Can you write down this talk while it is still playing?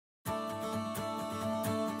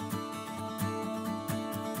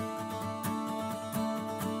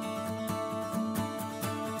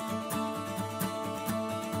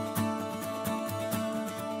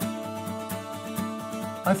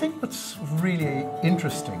I think what's really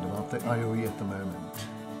interesting about the IOE at the moment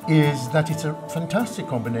is that it's a fantastic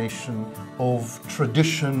combination of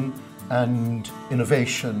tradition and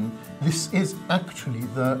innovation. This is actually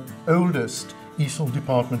the oldest ESOL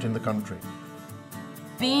department in the country.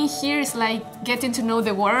 Being here is like getting to know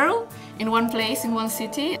the world in one place, in one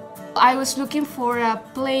city. I was looking for a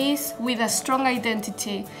place with a strong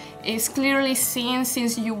identity. It's clearly seen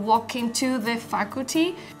since you walk into the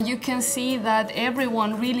faculty. You can see that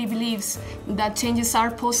everyone really believes that changes are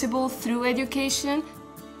possible through education.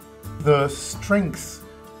 The strength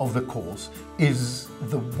of the course is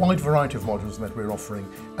the wide variety of modules that we're offering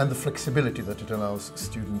and the flexibility that it allows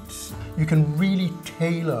students. You can really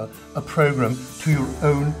tailor a program to your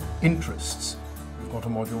own interests. We've got a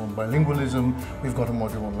module on bilingualism, we've got a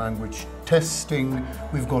module on language testing,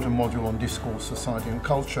 we've got a module on discourse, society and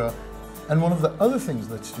culture. And one of the other things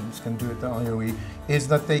that students can do at the IOE is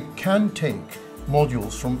that they can take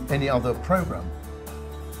modules from any other program.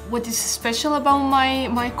 What is special about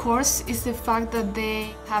my course is the fact that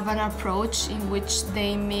they have an approach in which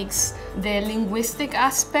they mix the linguistic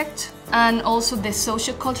aspect and also the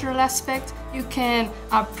socio-cultural aspect. You can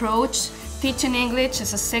approach teaching English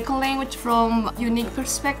as a second language from a unique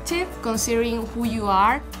perspective, considering who you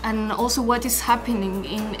are and also what is happening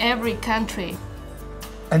in every country.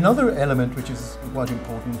 Another element which is quite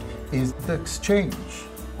important is the exchange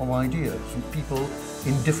of ideas from people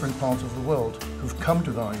in different parts of the world who've come to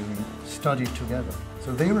the IOE, studied together.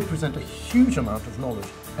 So they represent a huge amount of knowledge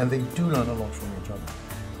and they do learn a lot from each other.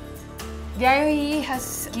 The IOE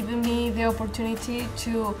has given me the opportunity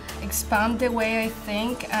to expand the way I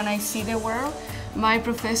think and I see the world. My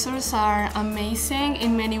professors are amazing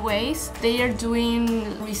in many ways. They are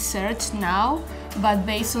doing research now, but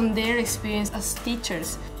based on their experience as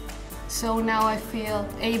teachers. So now I feel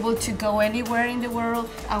able to go anywhere in the world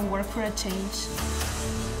and work for a change.